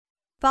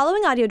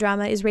Following audio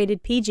drama is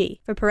rated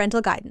PG for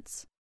parental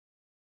guidance.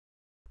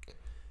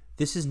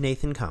 This is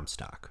Nathan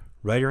Comstock,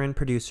 writer and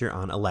producer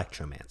on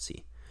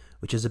Electromancy,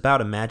 which is about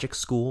a magic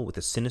school with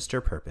a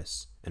sinister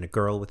purpose and a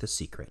girl with a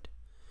secret.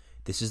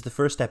 This is the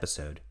first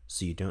episode,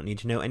 so you don't need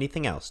to know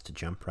anything else to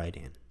jump right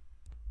in.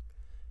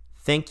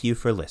 Thank you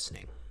for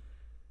listening.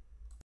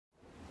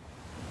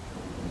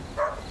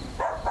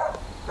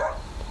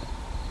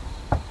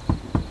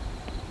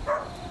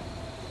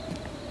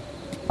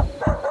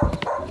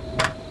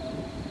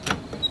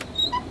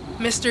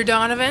 Mr.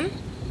 Donovan?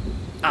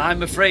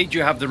 I'm afraid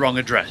you have the wrong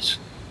address.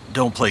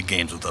 Don't play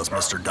games with us,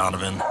 Mr.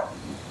 Donovan.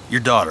 Your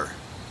daughter,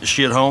 is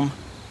she at home?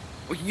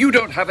 Well, you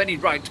don't have any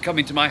right to come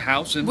into my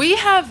house and... We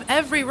have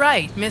every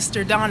right,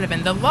 Mr.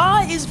 Donovan. The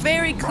law is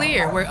very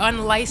clear where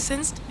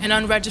unlicensed and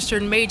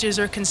unregistered mages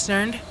are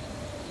concerned.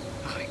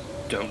 I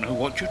don't know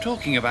what you're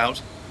talking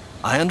about.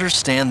 I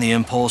understand the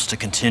impulse to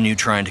continue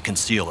trying to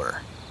conceal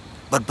her.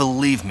 But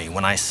believe me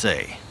when I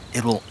say,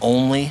 it will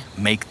only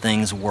make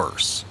things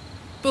worse.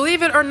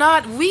 Believe it or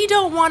not, we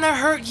don't want to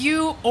hurt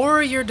you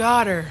or your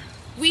daughter.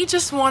 We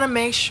just want to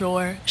make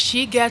sure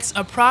she gets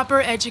a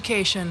proper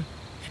education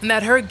and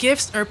that her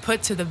gifts are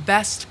put to the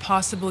best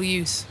possible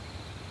use.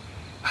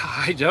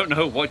 I don't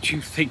know what you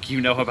think you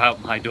know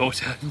about my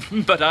daughter,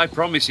 but I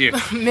promise you...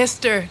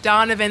 Mr.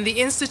 Donovan, the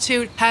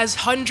Institute has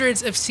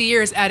hundreds of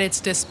seers at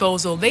its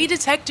disposal. They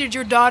detected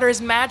your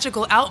daughter's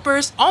magical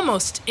outburst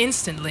almost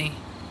instantly.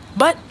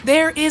 But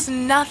there is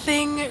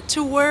nothing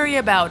to worry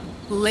about.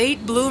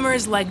 Late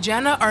bloomers like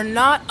Jenna are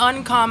not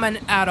uncommon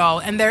at all,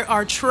 and there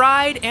are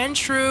tried and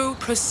true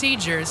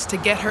procedures to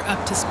get her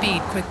up to speed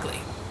quickly.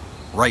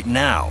 Right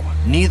now,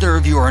 neither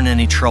of you are in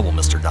any trouble,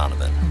 Mr.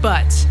 Donovan.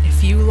 But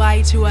if you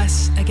lie to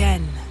us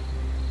again...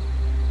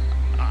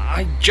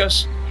 I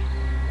just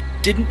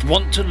didn't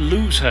want to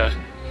lose her.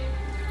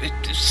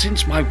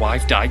 Since my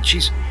wife died,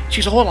 she's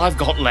all I've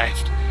got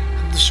left.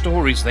 And the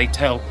stories they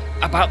tell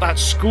about that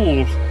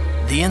school...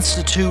 The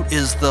Institute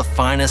is the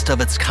finest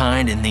of its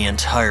kind in the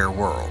entire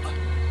world.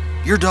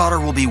 Your daughter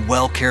will be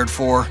well cared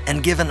for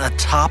and given a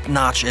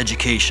top-notch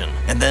education,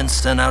 and then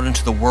sent out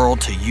into the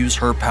world to use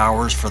her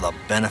powers for the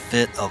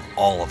benefit of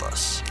all of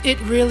us. It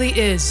really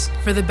is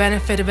for the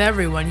benefit of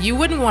everyone. You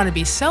wouldn't want to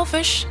be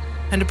selfish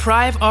and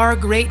deprive our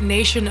great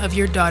nation of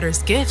your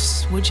daughter's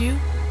gifts, would you?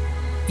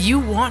 You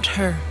want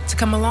her to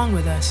come along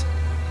with us.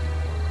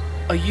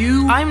 Are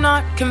you... I'm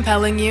not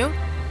compelling you.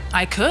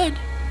 I could.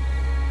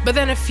 But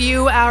then a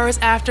few hours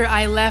after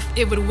I left,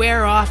 it would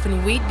wear off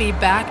and we'd be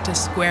back to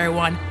square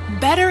one.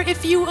 Better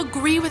if you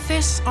agree with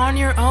this on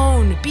your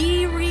own.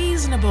 Be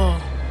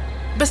reasonable.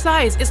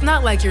 Besides, it's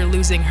not like you're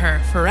losing her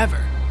forever.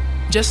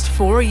 Just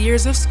 4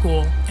 years of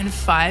school and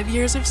 5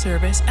 years of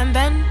service, and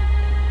then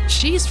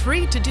she's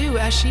free to do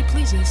as she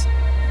pleases.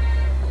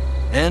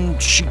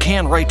 And she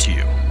can write to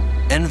you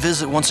and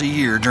visit once a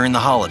year during the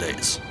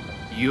holidays.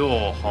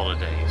 Your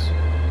holidays.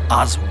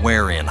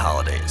 Oswarian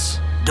holidays.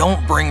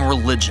 Don't bring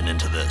religion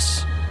into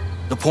this.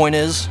 The point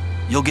is,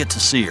 you'll get to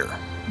see her.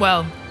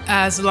 Well,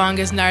 as long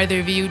as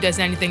neither of you does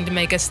anything to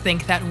make us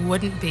think that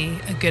wouldn't be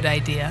a good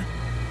idea.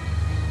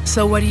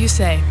 So what do you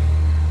say?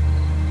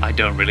 I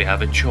don't really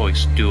have a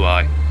choice, do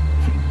I?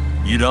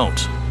 You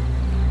don't.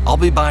 I'll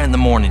be by in the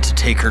morning to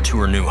take her to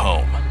her new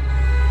home.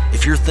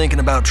 If you're thinking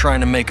about trying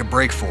to make a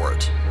break for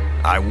it,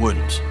 I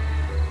wouldn't.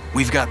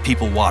 We've got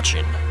people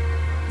watching.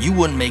 You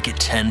wouldn't make it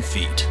 10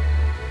 feet.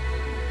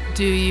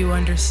 Do you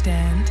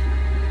understand?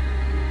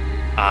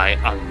 I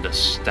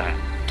understand.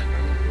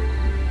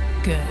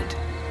 Good.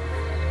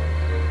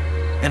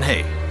 And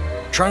hey,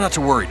 try not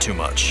to worry too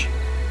much.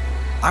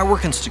 I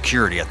work in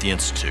security at the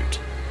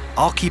Institute.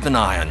 I'll keep an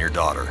eye on your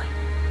daughter.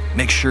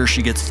 Make sure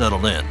she gets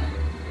settled in.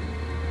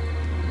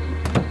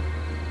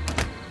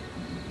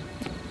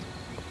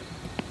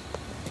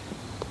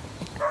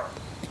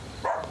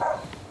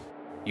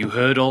 You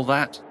heard all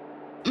that?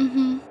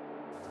 Mm-hmm.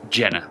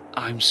 Jenna,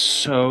 I'm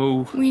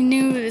so... We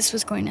knew this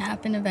was going to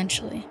happen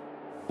eventually.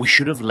 We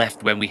should have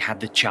left when we had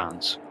the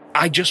chance.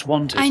 I just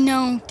wanted... I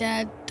know,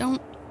 Dad.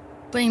 Don't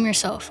blame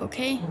yourself,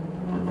 okay?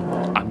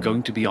 I'm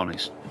going to be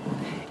honest.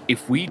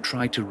 If we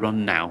try to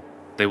run now,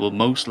 they will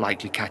most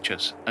likely catch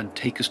us and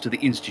take us to the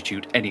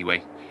Institute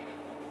anyway.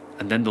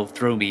 And then they'll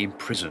throw me in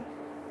prison.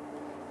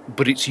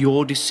 But it's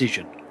your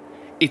decision.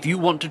 If you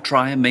want to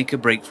try and make a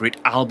break for it,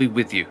 I'll be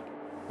with you.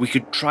 We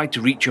could try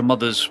to reach your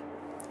mother's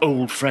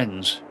old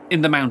friends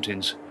in the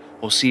mountains,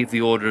 or see if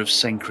the Order of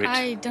Senkrit...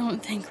 I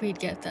don't think we'd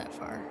get that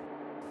far.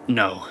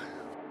 No.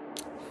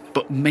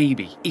 But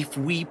maybe if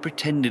we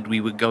pretended we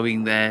were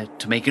going there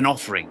to make an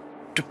offering,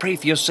 to pray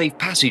for your safe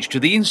passage to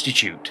the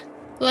Institute.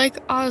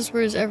 Like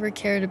Oswars ever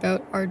cared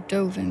about our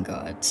Dovin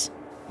gods.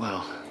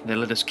 Well, they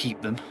let us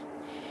keep them.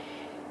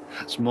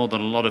 That's more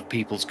than a lot of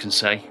peoples can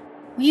say.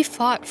 We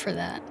fought for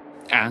that.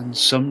 And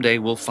someday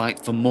we'll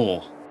fight for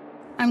more.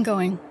 I'm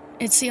going.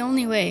 It's the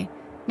only way.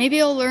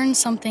 Maybe I'll learn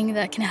something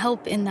that can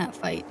help in that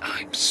fight.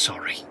 I'm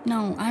sorry.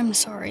 No, I'm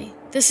sorry.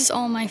 This is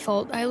all my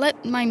fault. I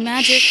let my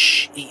magic...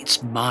 Shh,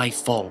 it's my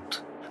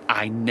fault.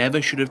 I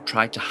never should have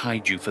tried to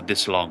hide you for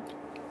this long.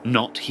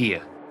 Not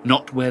here.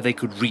 not where they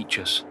could reach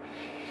us.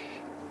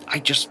 I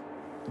just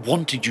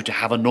wanted you to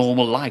have a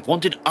normal life,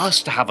 wanted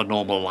us to have a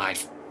normal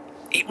life.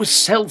 It was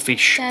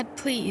selfish. Dad,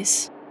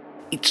 please.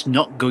 It's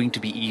not going to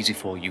be easy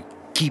for you,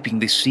 keeping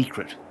this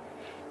secret.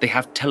 They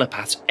have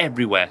telepaths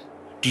everywhere.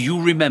 Do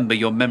you remember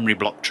your memory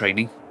block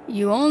training?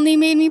 You only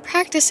made me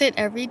practice it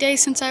every day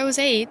since I was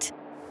 8.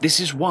 This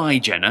is why,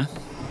 Jenna.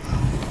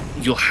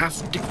 You'll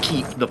have to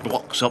keep the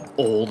blocks up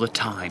all the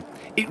time.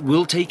 It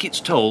will take its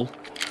toll.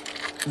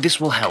 This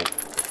will help.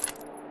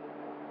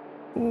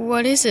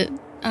 What is it?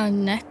 A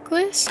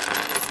necklace?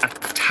 A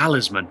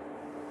talisman.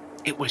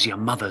 It was your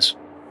mother's.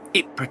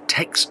 It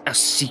protects a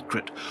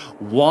secret.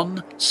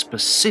 One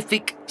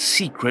specific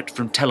secret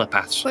from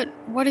telepaths. But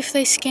what if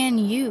they scan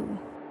you?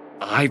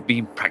 I've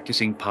been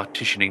practicing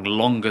partitioning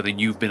longer than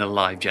you've been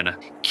alive, Jenna.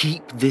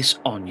 Keep this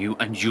on you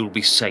and you'll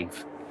be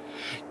safe.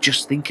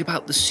 Just think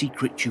about the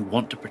secret you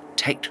want to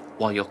protect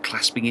while you're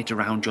clasping it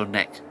around your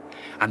neck.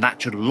 And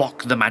that should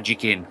lock the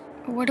magic in.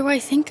 What do I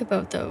think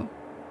about, though?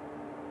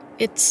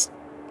 It's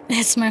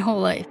my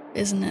whole life,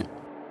 isn't it?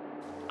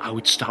 I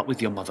would start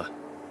with your mother.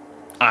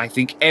 I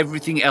think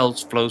everything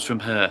else flows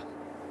from her.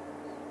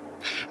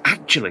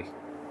 Actually,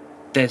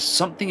 there's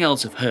something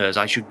else of hers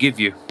I should give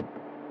you.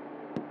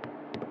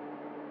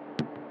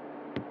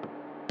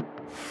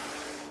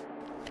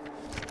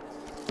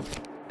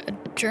 A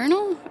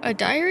journal? A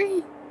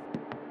diary?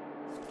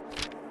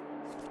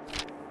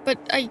 But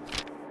I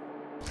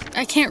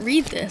can't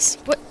read this.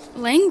 What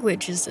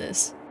language is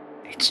this?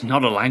 It's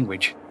not a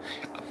language.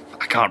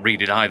 I can't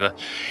read it either.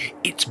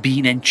 It's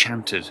been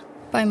enchanted.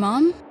 By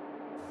Mom?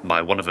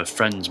 By one of her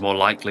friends, more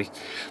likely.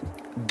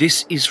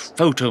 This is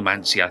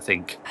photomancy, I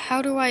think.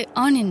 How do I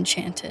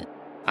unenchant it?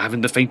 I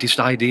haven't the faintest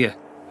idea.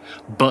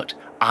 But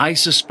I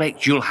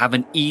suspect you'll have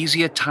an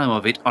easier time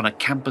of it on a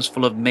campus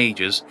full of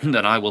mages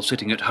than I will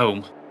sitting at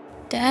home.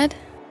 Dad?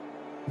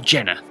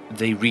 Jenna,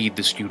 they read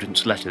the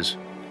students' letters.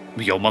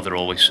 Your mother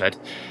always said.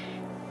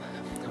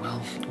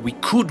 Well, we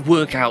could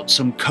work out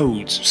some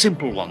codes,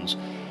 simple ones,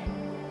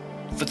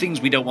 for things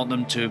we don't want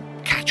them to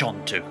catch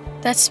on to.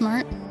 That's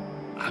smart.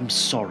 I'm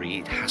sorry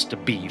it has to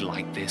be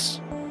like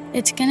this.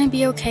 It's gonna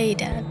be okay,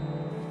 Dad.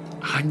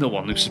 I'm the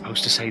one who's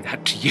supposed to say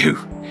that to you.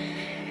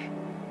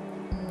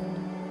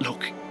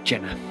 Look,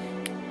 Jenna,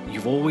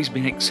 you've always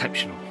been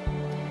exceptional.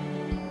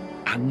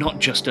 And not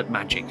just at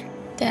magic.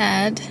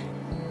 Dad.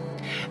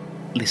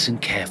 Listen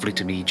carefully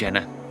to me,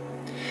 Jenna.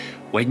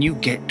 When you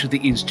get to the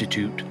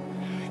Institute,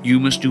 you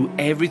must do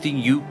everything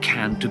you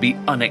can to be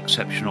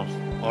unexceptional,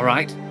 all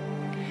right?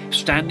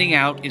 Standing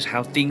out is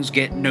how things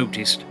get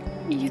noticed.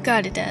 You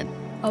got it, Dad.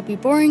 I'll be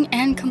boring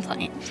and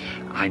compliant.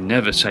 I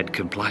never said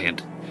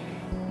compliant,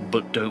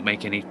 but don't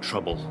make any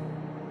trouble.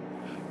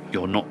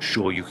 You're not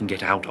sure you can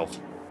get out of.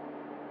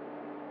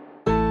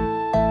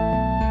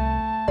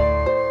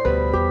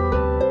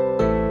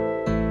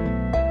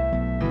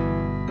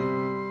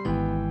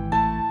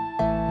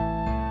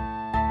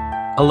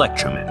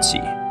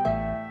 Electromancy.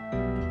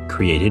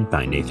 Created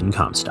by Nathan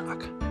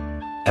Comstock.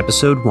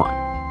 Episode 1.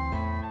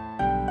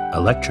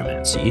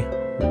 Electromancy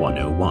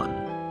 101.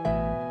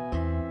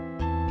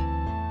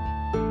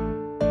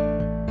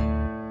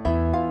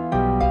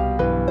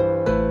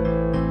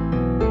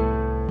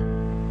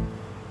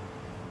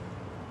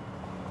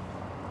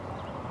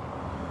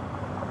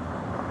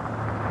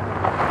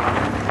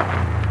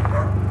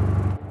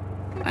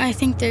 I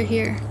think they're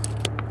here.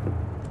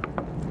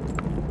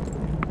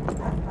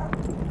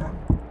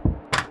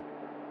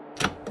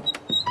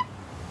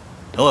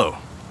 Hello.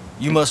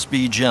 You must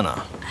be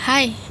Jenna.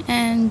 Hi,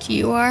 and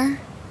you are?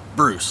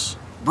 Bruce.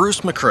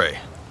 Bruce McCrae.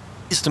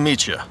 Nice to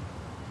meet you.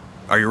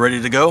 Are you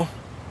ready to go?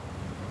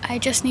 I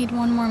just need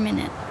one more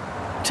minute.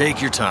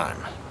 Take your time.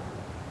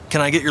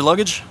 Can I get your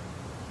luggage?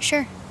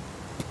 Sure.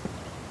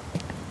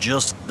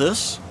 Just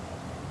this?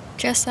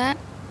 Just that?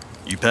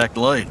 You packed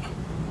light.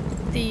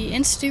 The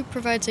Institute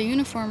provides a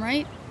uniform,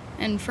 right?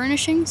 And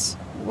furnishings?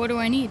 What do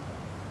I need?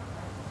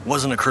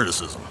 Wasn't a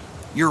criticism.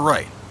 You're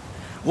right.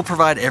 We'll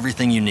provide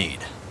everything you need.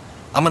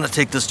 I'm gonna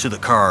take this to the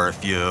car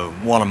if you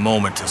want a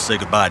moment to say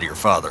goodbye to your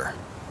father.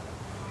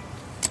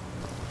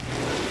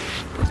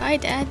 Bye,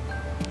 Dad.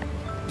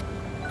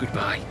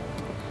 Goodbye.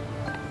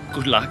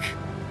 Good luck.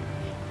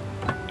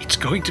 It's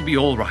going to be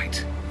all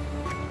right.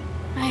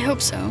 I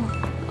hope so.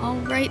 I'll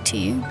write to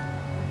you.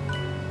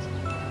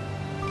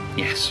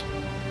 Yes.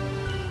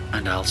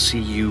 And I'll see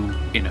you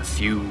in a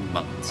few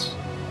months.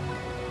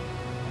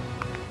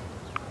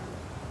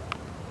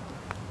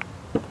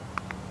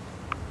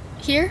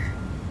 Here?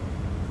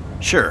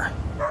 Sure.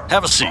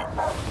 Have a seat.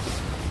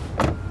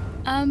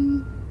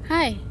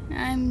 Hi.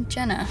 I'm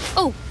Jenna.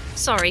 Oh,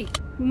 sorry.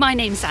 My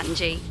name's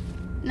Angie.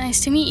 Nice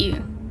to meet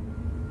you.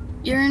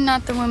 You're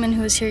not the woman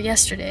who was here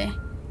yesterday.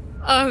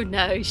 Oh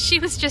no, she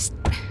was just...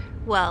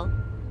 Well,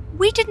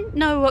 we didn't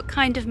know what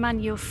kind of man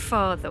your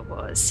father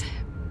was.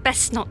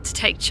 Best not to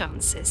take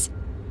chances.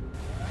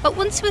 But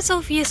once it was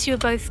obvious you were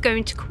both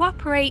going to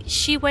cooperate,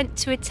 she went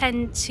to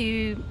attend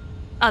to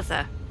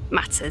other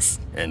matters.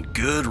 And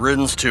good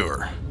riddance to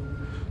her.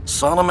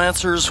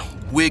 Sonomancers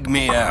wig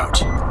me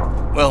out.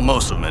 Well,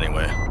 most of them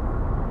anyway.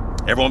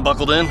 Everyone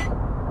buckled in?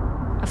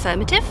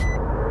 Affirmative?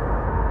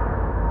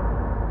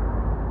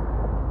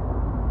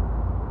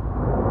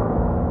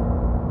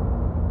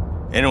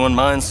 Anyone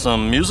mind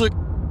some music?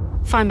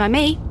 Fine by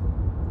me.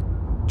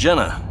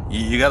 Jenna,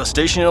 you got a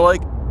station you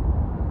like?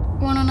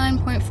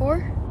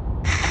 109.4?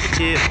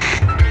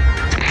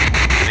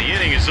 The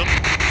inning is up.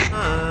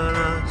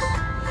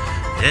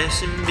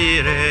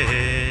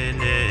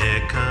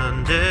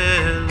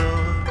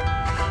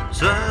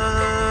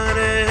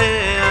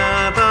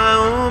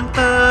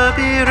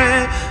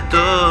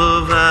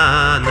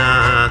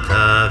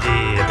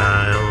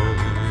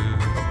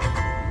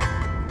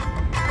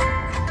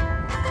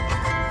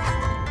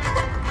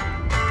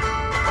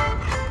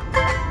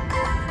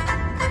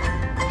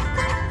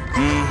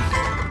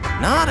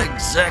 Not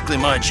exactly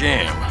my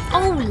jam.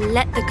 Oh,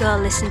 let the girl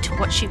listen to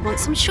what she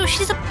wants. I'm sure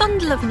she's a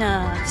bundle of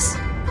nerves.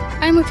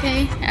 I'm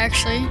okay,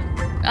 actually.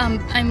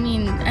 I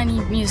mean,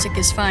 any music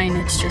is fine,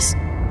 it's just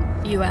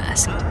you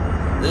asked.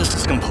 This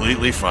is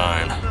completely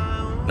fine.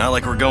 Not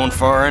like we're going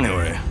far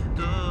anyway.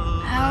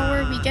 How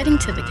are we getting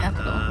to the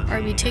capital?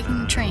 Are we taking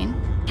the train?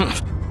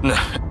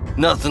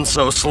 Nothing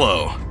so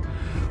slow.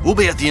 We'll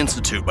be at the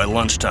Institute by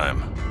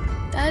lunchtime.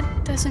 That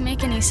doesn't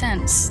make any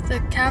sense.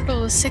 The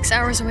capital is 6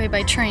 hours away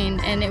by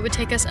train, and it would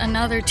take us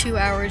another 2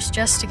 hours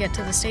just to get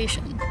to the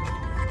station.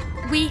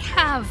 We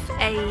have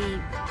a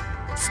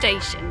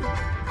station.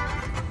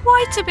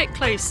 Quite a bit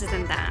closer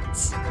than that.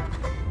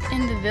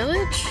 In the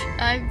village?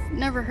 I've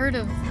never heard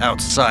of...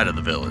 Outside of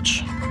the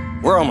village.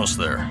 We're almost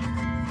there.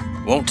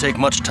 Won't take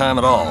much time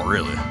at all,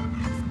 really.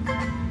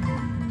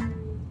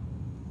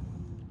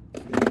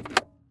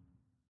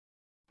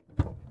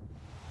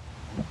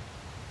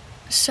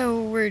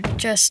 So we're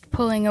just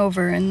pulling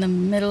over in the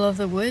middle of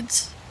the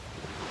woods?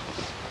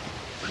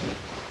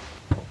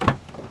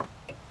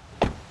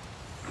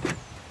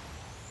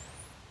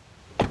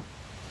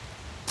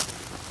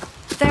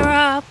 There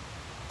are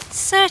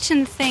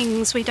certain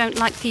things we don't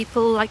like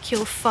people like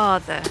your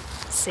father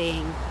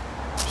seeing.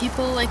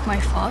 People like my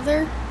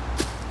father?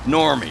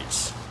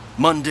 Normies.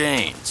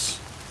 Mundanes.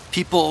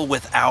 People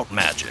without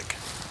magic.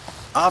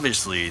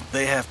 Obviously,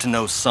 they have to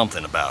know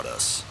something about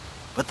us.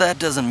 But that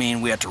doesn't mean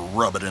we have to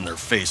rub it in their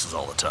faces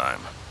all the time.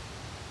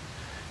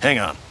 Hang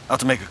on, I'll have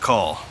to make a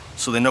call,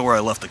 so they know where I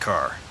left the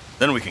car.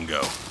 Then we can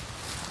go.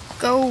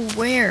 Go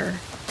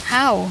where?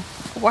 How?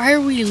 Why are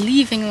we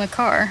leaving the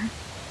car?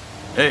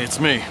 Hey,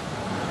 it's me.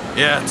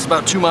 Yeah, it's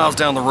about 2 miles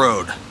down the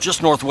road,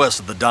 just northwest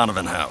of the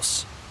Donovan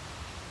house.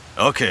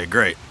 Okay,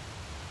 great.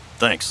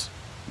 Thanks.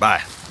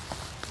 Bye.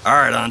 All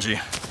right, Angie,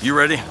 you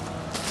ready?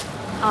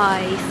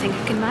 I think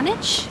I can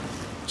manage.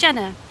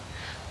 Jenna,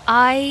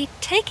 I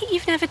take it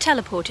you've never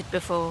teleported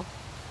before.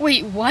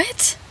 Wait,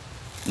 what?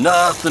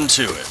 Nothing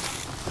to it.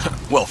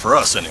 Well, for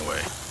us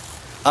anyway.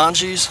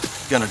 Angie's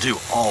gonna do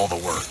all the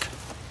work.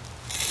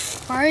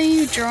 Why are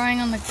you drawing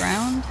on the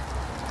ground?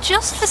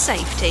 Just for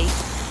safety.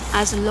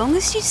 As long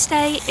as you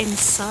stay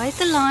inside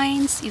the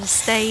lines, you'll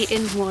stay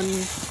in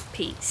one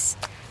piece.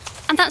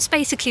 And that's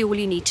basically all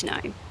you need to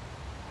know.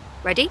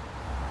 Ready?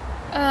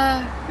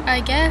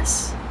 I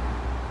guess.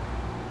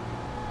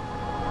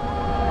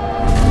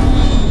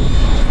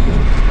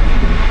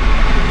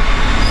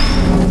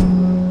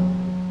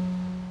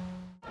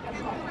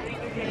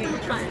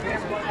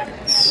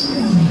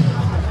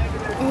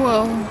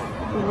 Whoa.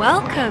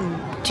 Welcome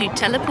to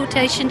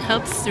Teleportation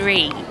Hub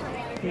 3.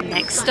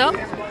 Next stop,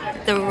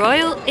 the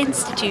Royal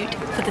Institute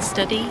for the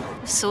Study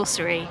of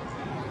Sorcery.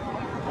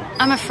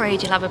 I'm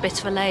afraid you'll have a bit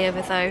of a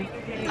layover though.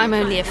 I'm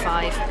only a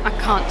 5. I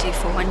can't do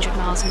 400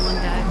 miles in one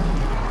go.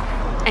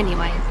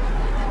 Anyway,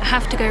 I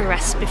have to go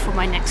rest before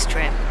my next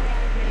trip.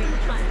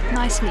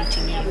 Nice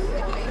meeting you.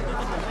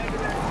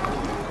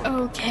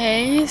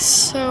 Okay,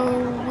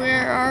 so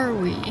where are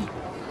we?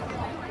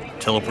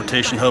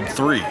 Teleportation Hub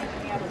 3.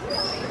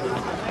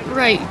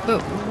 Right,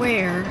 but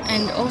where?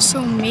 And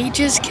also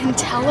mages can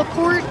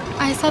teleport?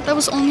 I thought that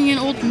was only in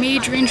old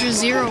Mage Ranger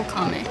Zero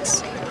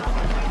comics.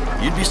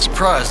 You'd be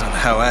surprised at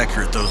how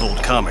accurate those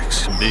old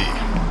comics can be.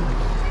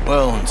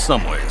 Well, in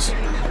some ways.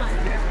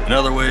 In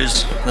other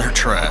ways, they're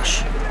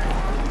trash.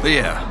 But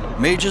yeah,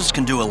 mages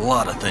can do a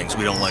lot of things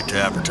we don't like to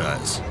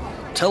advertise.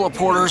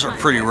 Teleporters are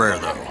pretty rare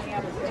though,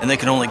 and they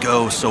can only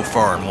go so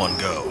far in one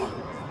go.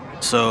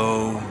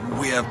 So,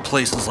 we have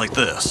places like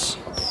this.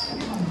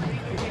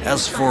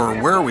 As for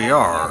where we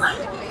are,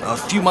 a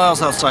few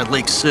miles outside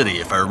Lake City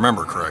if I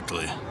remember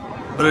correctly.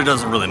 But it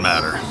doesn't really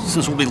matter,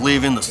 since we'll be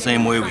leaving the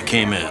same way we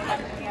came in.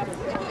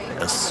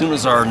 As soon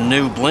as our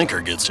new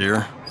blinker gets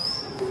here.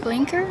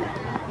 Blinker?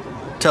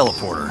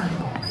 Teleporter.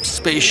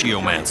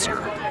 Spatiomancer.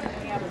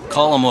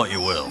 Call them what you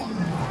will.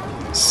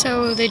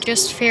 So they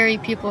just ferry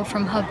people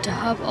from hub to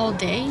hub all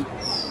day?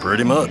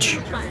 Pretty much.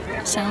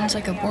 Sounds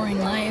like a boring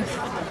life.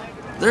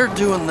 They're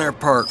doing their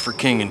part for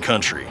king and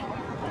country.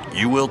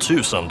 You will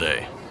too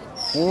someday.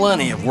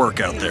 Plenty of work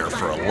out there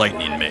for a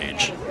lightning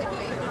mage.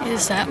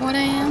 Is that what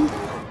I am?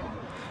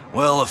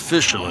 Well,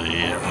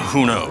 officially,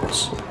 who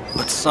knows?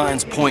 But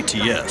signs point to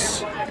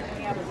yes.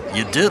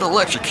 You did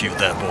electrocute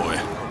that boy.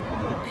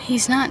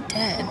 He's not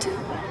dead.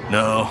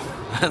 No,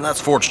 and that's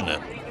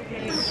fortunate.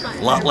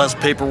 A lot less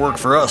paperwork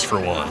for us, for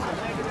one.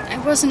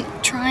 I wasn't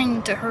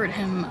trying to hurt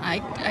him.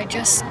 I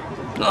just...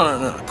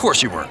 No, of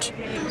course you weren't.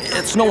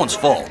 It's no one's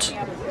fault.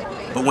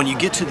 But when you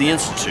get to the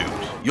Institute,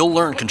 you'll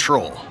learn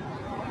control.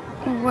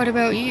 What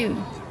about you?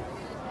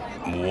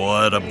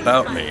 What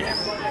about me?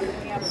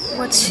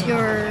 What's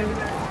your...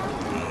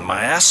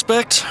 My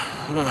aspect?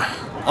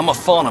 I'm a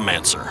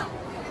faunomancer.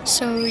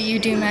 So you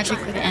do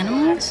magic with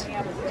animals?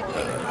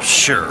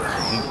 Sure,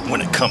 when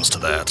it comes to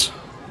that.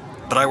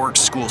 But I work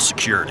school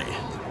security.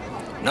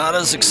 Not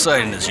as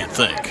exciting as you'd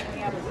think.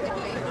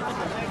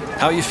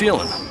 How you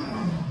feeling?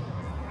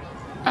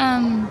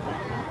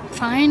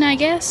 Fine, I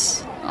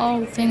guess.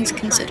 All things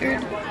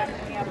considered.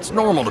 It's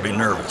normal to be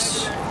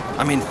nervous.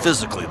 I mean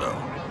physically,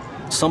 though.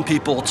 Some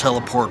people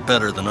teleport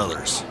better than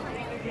others.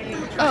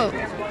 Oh,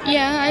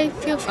 yeah, I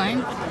feel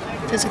fine.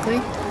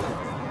 Physically.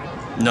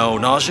 No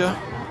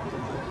nausea?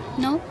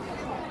 No?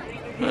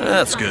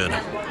 That's good.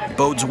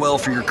 Bodes well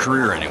for your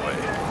career anyway.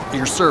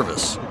 Your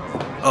service.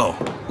 Oh,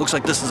 looks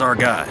like this is our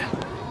guy.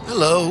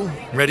 Hello.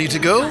 Ready to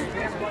go?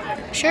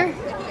 Sure.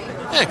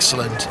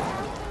 Excellent.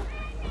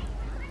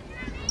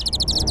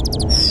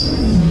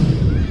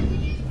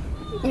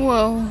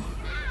 Whoa.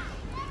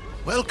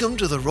 Welcome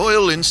to the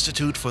Royal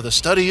Institute for the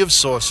Study of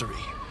Sorcery.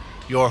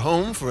 Your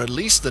home for at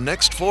least the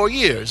next 4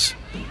 years.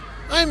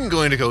 I'm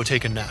going to go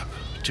take a nap.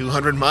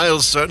 200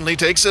 miles certainly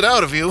takes it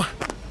out of you.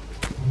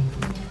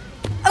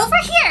 Over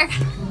here!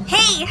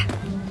 Hey!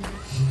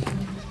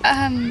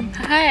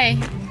 Hi.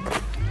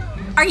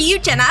 Are you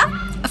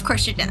Jenna? Of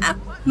course you're Jenna.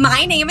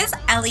 My name is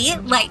Ellie,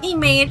 Lightning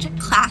Mage,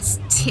 Class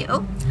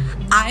 2.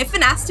 I've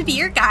been asked to be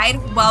your guide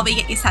while we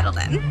get you settled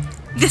in.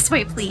 This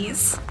way,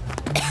 please.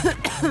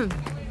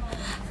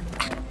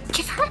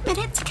 Give her a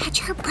minute to catch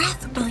her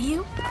breath, will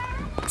you?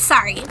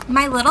 Sorry,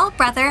 my little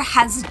brother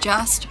has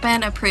just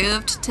been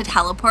approved to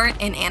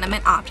teleport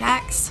inanimate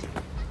objects.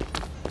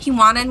 He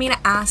wanted me to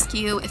ask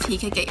you if he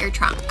could get your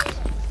trunk.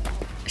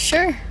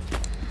 Sure.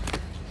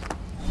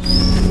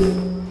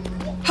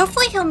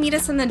 Hopefully he'll meet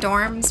us in the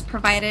dorms,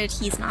 provided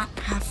he's not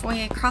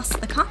halfway across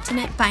the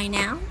continent by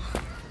now.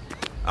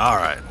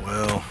 Alright,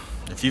 well,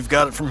 if you've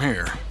got it from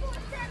here.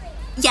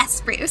 Yes,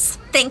 Bruce.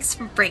 Thanks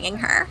for bringing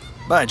her.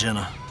 Bye,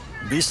 Jenna.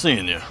 Be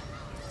seeing you.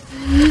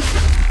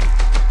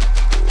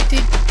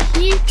 Did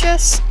he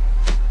just...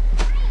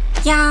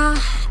 Yeah,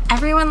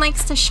 everyone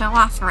likes to show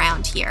off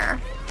around here.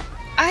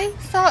 I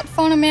thought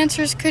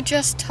phonomancers could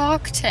just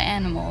talk to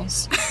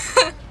animals.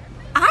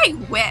 I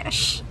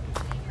wish.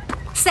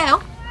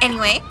 So,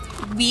 anyway,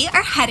 we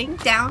are heading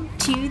down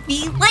to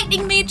the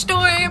Lightning Mage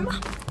dorm.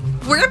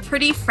 We're a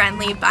pretty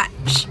friendly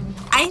bunch.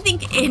 I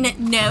think in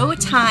no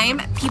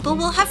time, people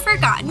will have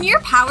forgotten your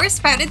power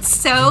sprouted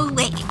so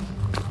late.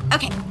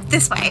 Okay,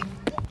 this way.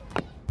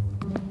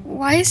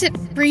 Why is it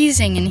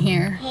freezing in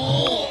here?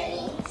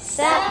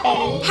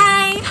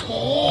 Hi.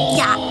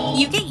 Yeah,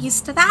 you get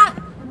used to that.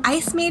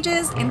 Ice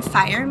mages and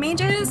fire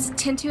mages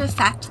tend to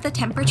affect the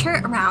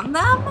temperature around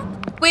them,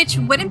 which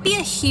wouldn't be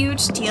a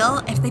huge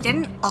deal if they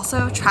didn't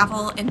also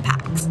travel in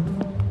packs.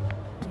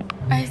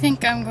 I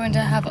think I'm going to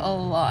have a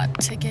lot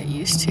to get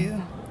used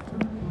to.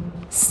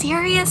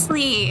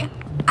 Seriously,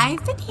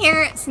 I've been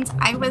here since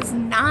I was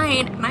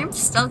 9 and I'm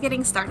still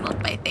getting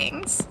startled by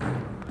things.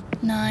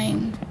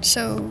 9.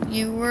 So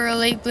you were a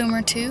late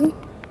bloomer too?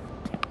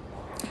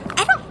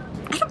 I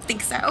don't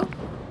think so.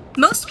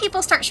 Most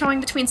people start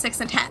showing between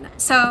 6 and 10,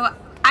 so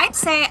I'd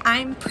say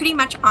I'm pretty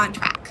much on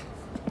track.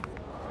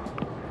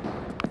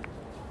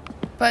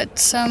 But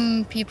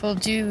some people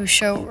do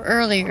show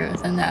earlier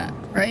than that,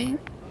 right?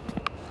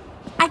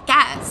 I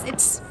guess.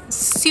 It's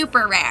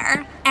super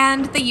rare,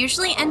 and they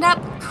usually end up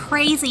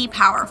crazy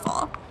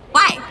powerful.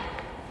 Why?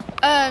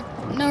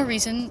 No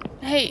reason.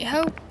 Hey,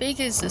 how big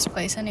is this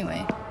place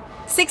anyway?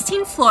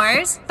 16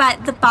 floors,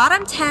 but the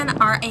bottom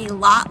 10 are a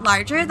lot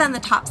larger than the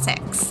top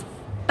 6.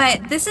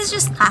 But this is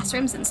just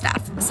classrooms and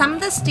stuff. Some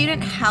of the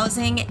student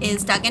housing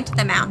is dug into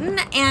the mountain,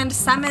 and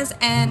some is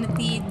in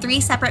the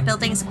 3 separate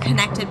buildings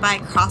connected by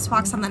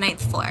crosswalks on the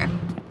 9th floor.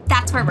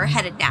 That's where we're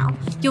headed now.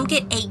 You'll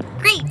get a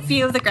great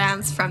view of the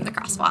grounds from the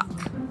crosswalk.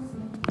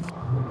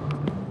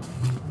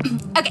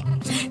 Okay,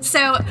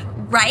 so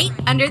right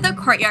under the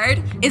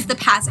courtyard is the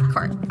Pazic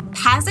Court.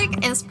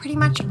 Pazic is pretty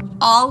much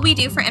all we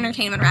do for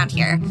entertainment around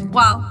here.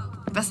 Well,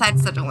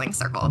 besides the dueling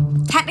circle.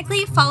 Technically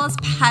it follows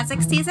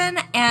Pazic season,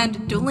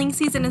 and dueling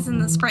season is in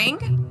the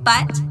spring,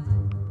 but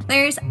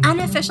there's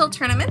unofficial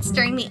tournaments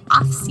during the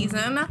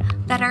off-season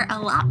that are a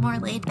lot more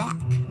laid back.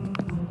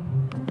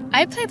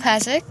 I play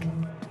Pazic.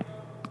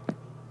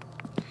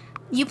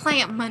 You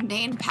play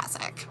mundane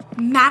Pazic.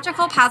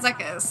 Magical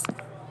Pazic is...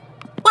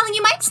 Well,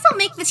 you might still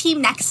make the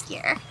team next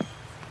year.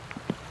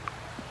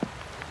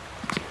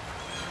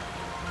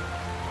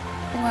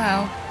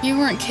 Wow, you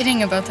weren't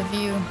kidding about the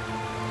view.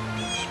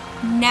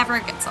 Never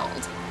gets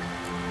old.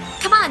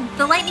 Come on,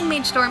 the Lightning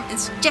Mage dorm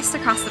is just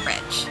across the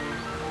bridge.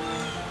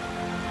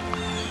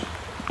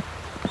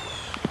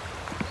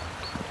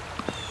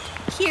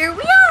 Here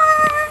we are!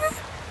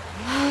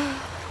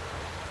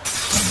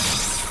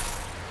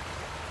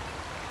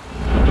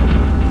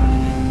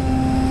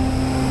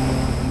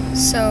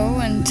 go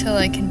until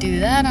I can do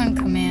that on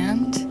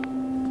command.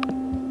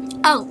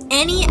 Oh,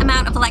 any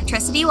amount of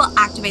electricity will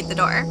activate the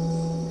door.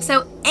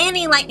 So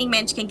any lightning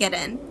mage can get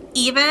in,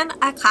 even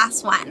a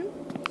class 1.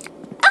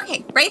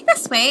 Okay, right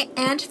this way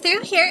and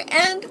through here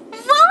and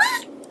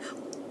voila!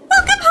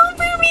 Welcome home,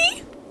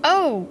 Roomy!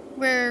 Oh,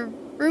 we're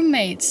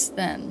roommates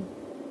then.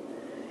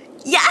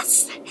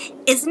 Yes!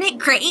 Isn't it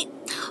great?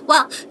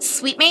 Well,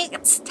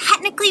 suitemates,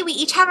 technically we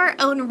each have our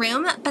own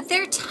room, but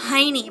they're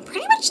tiny,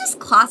 pretty much just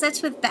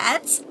closets with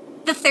beds.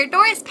 The third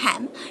door is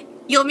Pen.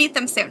 You'll meet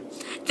them soon.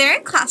 They're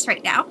in class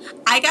right now.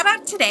 I got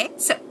out today,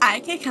 so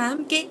I could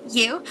come get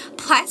you.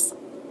 Plus,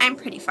 I'm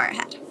pretty far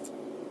ahead.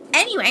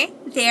 Anyway,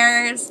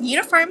 there's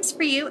uniforms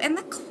for you in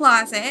the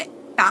closet.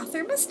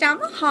 Bathroom is down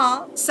the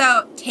hall,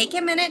 so take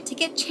a minute to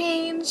get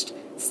changed,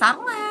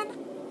 settle in,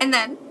 and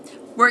then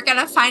we're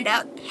gonna find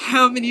out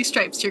how many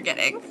stripes you're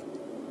getting.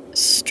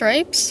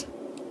 Stripes?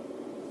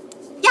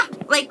 Yeah,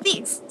 like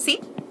these, see?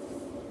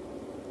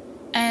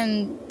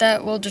 And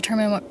that will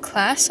determine what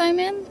class I'm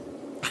in?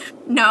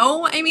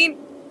 No, I mean,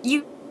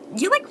 you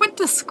like went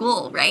to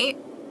school, right?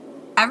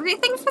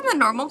 Everything from the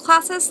normal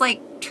classes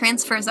like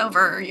transfers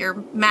over, your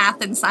math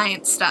and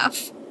science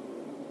stuff.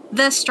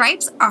 The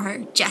stripes are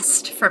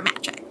just for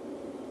magic.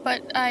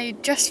 But I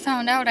just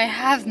found out I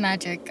have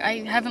magic. I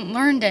haven't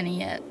learned any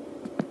yet.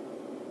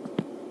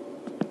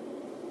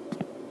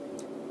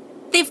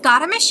 They've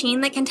got a machine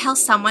that can tell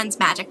someone's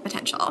magic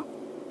potential,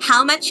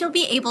 how much you'll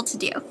be able to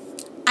do.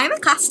 I'm a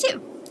class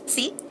 2.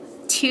 See?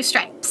 2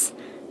 stripes.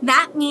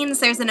 That means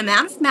there's an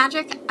amount of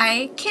magic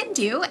I can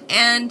do,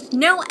 and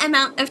no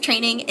amount of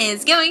training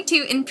is going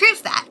to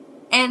improve that.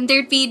 And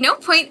there'd be no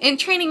point in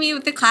training me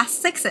with the class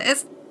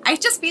 6s.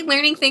 I'd just be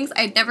learning things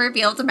I'd never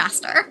be able to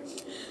master.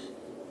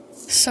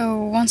 So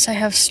once I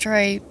have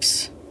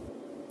stripes...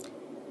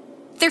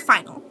 They're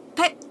final,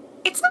 but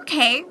it's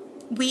okay.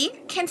 We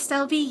can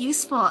still be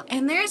useful,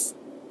 and there's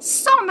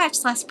so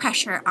much less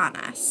pressure on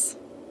us.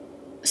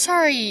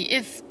 Sorry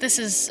if this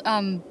is,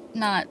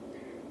 not...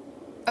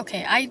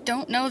 Okay, I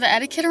don't know the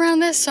etiquette around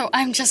this, so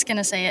I'm just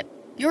gonna say it.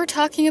 You're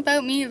talking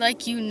about me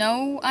like you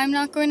know I'm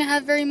not going to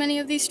have very many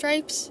of these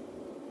stripes?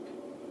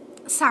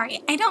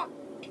 Sorry, I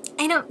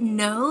don't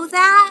know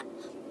that,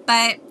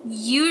 but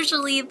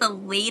usually the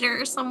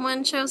later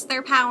someone shows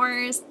their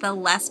powers, the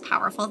less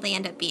powerful they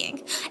end up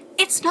being.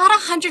 It's not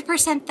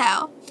 100%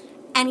 though.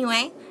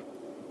 Anyway,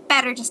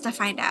 better just to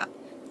find out.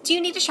 Do you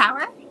need a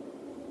shower?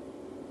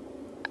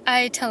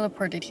 I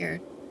teleported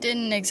here.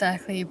 Didn't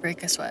exactly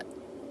break a sweat.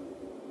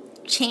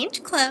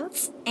 Change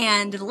clothes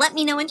and let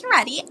me know when you're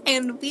ready,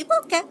 and we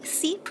will go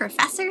see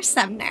Professor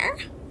Sumner.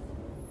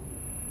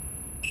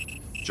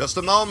 Just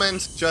a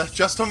moment.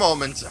 Just a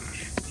moment.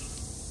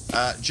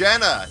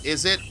 Jenna,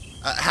 is it?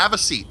 Have a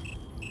seat.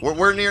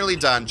 We're nearly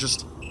done.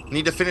 Just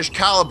need to finish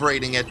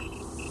calibrating it.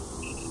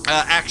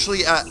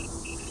 Actually,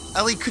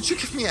 Ellie, could you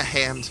give me a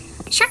hand?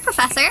 Sure,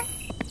 Professor.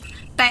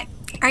 But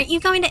aren't you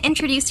going to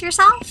introduce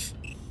yourself?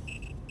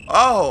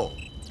 Oh,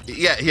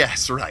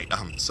 yes, right.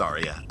 I'm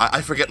sorry.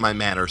 I forget my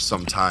manners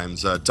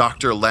sometimes.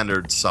 Dr.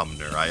 Leonard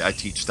Sumner. I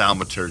teach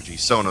thaumaturgy,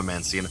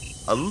 sonomancy, and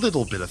a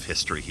little bit of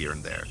history here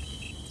and there.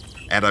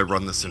 And I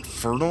run this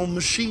infernal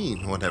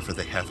machine whenever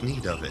they have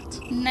need of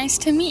it. Nice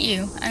to meet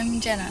you. I'm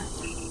Jenna.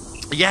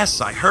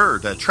 Yes, I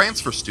heard. A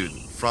transfer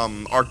student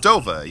from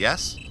Ardova,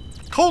 yes?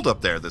 Cold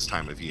up there this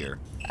time of year.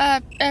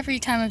 Every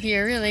time of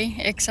year, really,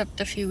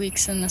 except a few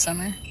weeks in the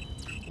summer.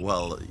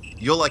 Well,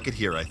 you'll like it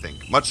here, I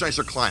think. Much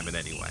nicer climate,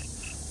 anyway.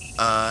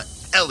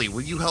 Ellie,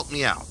 will you help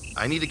me out?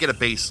 I need to get a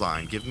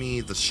baseline. Give me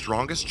the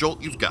strongest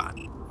jolt you've got.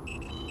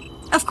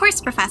 Of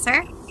course,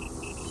 Professor.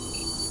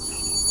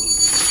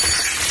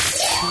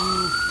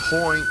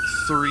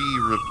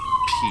 2.3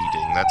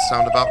 repeating. That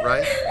sound about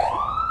right?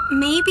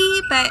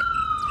 Maybe, but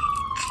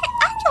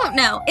I don't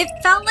know. It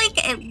felt like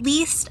at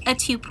least a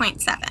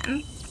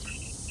 2.7.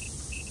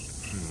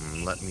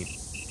 Let me...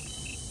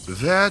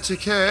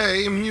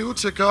 Vertice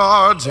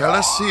mutica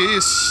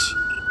delicis.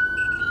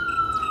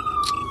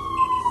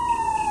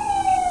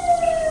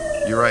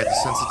 You're right, the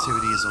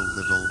sensitivity is a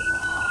little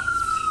off.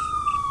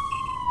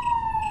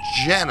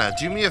 Jenna,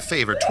 do me a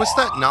favor. Twist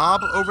that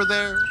knob over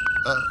there.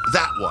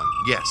 That one,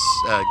 yes.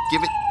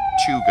 Give it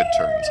 2 good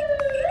turns.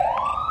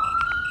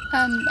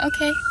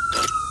 Okay.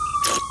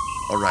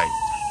 All right,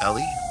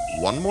 Ellie,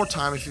 one more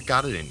time if you've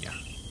got it in you.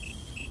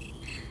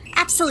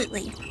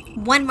 Absolutely.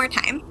 One more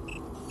time.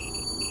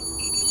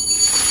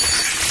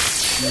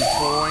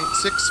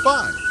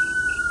 2.65.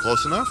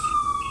 Close enough?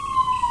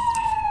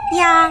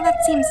 Yeah,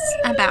 that seems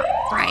about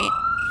right.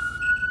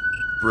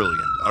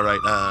 Brilliant. All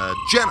right,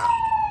 Jenna,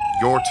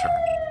 your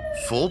turn.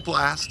 Full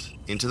blast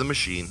into the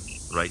machine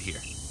right here.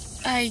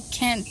 I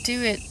can't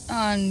do it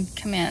on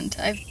command.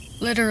 I've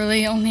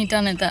literally only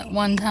done it that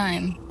one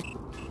time.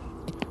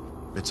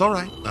 It's all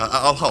right.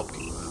 I'll help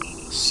you.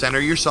 Center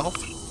yourself.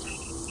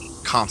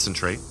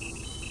 Concentrate.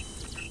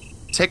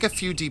 Take a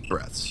few deep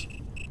breaths.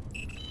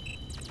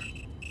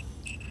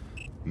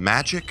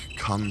 Magic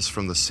comes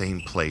from the same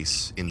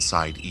place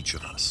inside each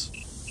of us.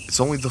 It's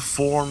only the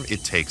form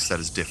it takes that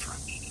is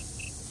different.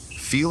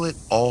 Feel it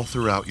all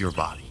throughout your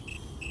body.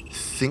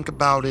 think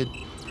about it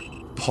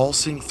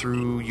pulsing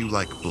through you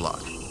like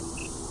blood.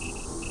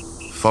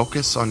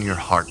 Focus on your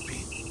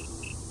heartbeat.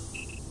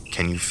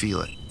 Can you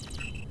feel it?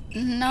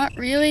 Not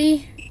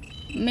really.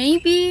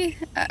 Maybe?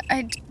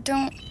 I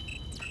don't...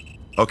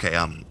 Okay,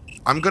 I'm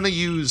gonna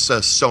use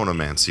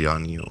Sonomancy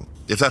on you.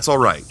 If that's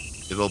alright,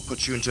 it'll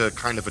put you into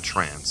kind of a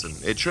trance, and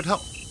it should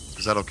help.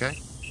 Is that okay?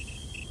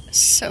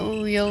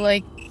 So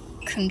you'll,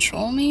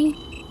 control me?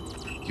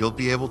 You'll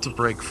be able to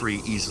break free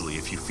easily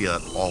if you feel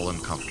at all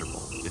uncomfortable.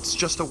 It's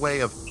just a way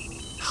of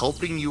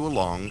helping you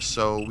along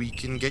so we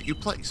can get you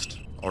placed,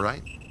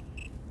 alright?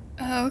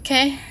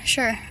 Okay,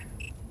 sure.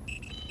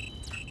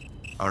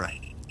 Alright,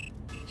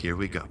 here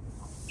we go.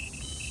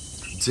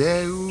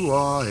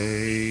 Deua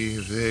e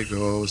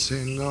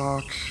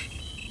vigosinok,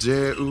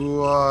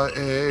 Deua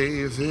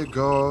e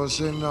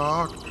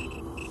vigosinok,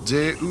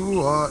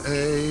 Deua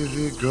e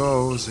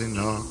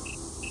vigosinok.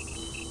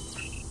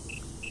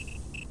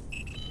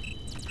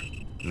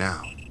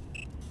 Now,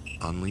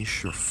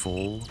 unleash your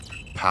full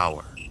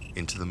power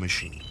into the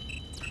machine.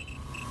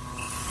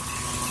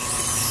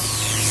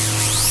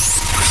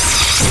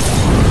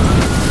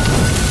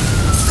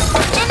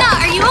 Jenna,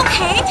 are you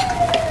okay?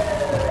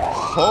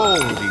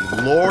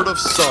 Holy Lord of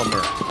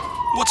Summer.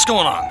 What's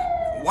going on?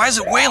 Why is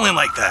it wailing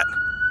like that?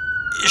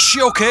 Is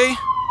she okay?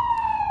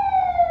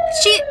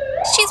 She's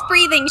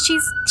breathing.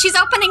 She's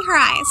opening her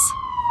eyes.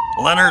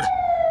 Leonard,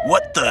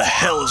 what the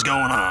hell is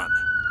going on?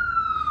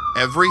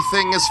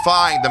 Everything is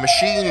fine. The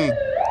machine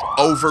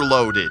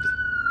overloaded.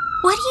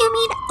 What do you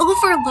mean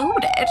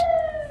overloaded?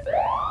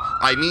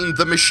 I mean,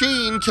 the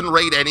machine can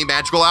rate any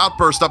magical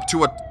outburst up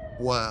to a...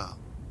 Wow.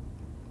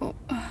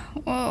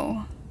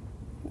 Whoa.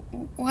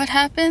 What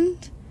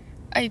happened?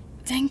 I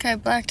think I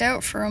blacked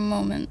out for a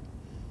moment.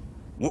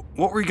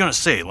 What were you gonna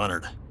say,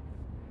 Leonard?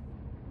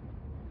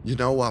 You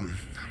know,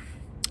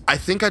 I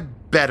think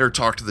I'd better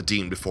talk to the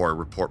dean before I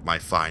report my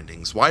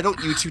findings. Why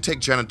don't you two take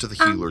Jenna to the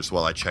healers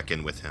while I check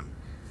in with him?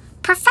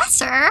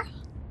 Professor?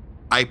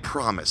 I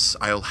promise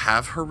I'll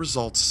have her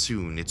results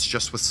soon. It's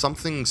just with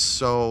something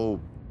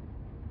so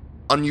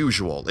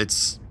unusual.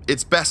 It's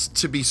best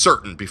to be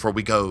certain before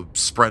we go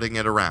spreading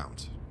it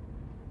around.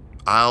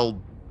 I'll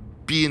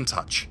be in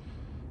touch.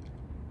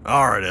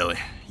 All right, Ellie.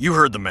 You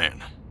heard the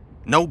man.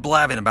 No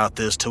blabbing about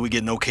this till we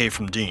get an okay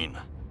from Dean.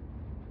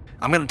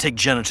 I'm gonna take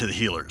Jenna to the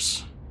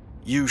healers.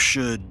 You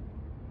should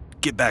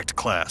get back to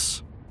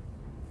class.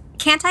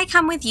 Can't I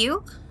come with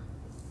you?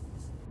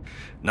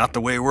 Not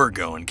the way we're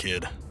going,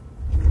 kid.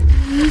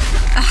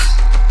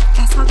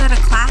 Guess I'll go to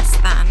class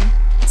then.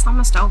 It's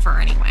almost over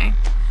anyway.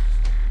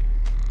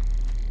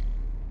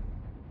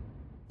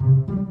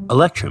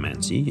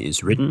 Electromancy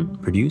is written,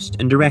 produced,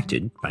 and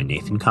directed by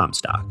Nathan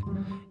Comstock.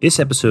 This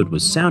episode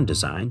was sound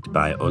designed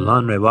by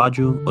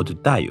Olanrewaju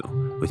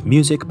Odutayu, with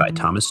music by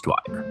Thomas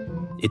Dwyer.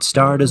 It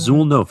starred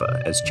Azul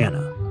Nova as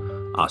Jenna,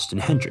 Austin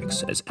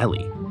Hendricks as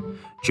Ellie,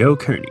 Joe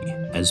Kearney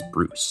as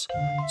Bruce,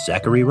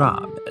 Zachary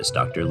Robb as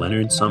Dr.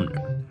 Leonard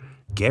Sumner,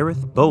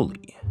 Gareth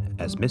Bowley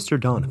as Mr.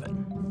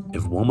 Donovan,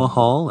 Ivwoma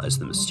Hall as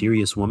the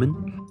Mysterious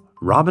Woman,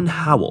 Robin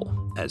Howell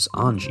as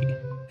Anji,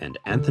 and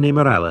Anthony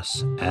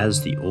Morales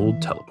as the Old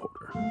Teleporter.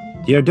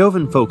 The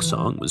Ardovan folk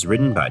song was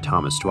written by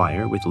Thomas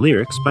Dwyer with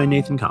lyrics by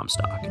Nathan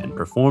Comstock and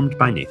performed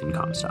by Nathan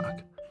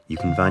Comstock. You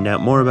can find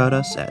out more about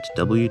us at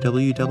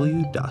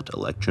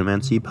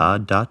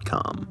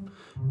www.electromancypod.com.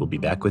 We'll be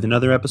back with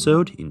another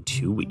episode in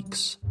 2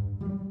 weeks.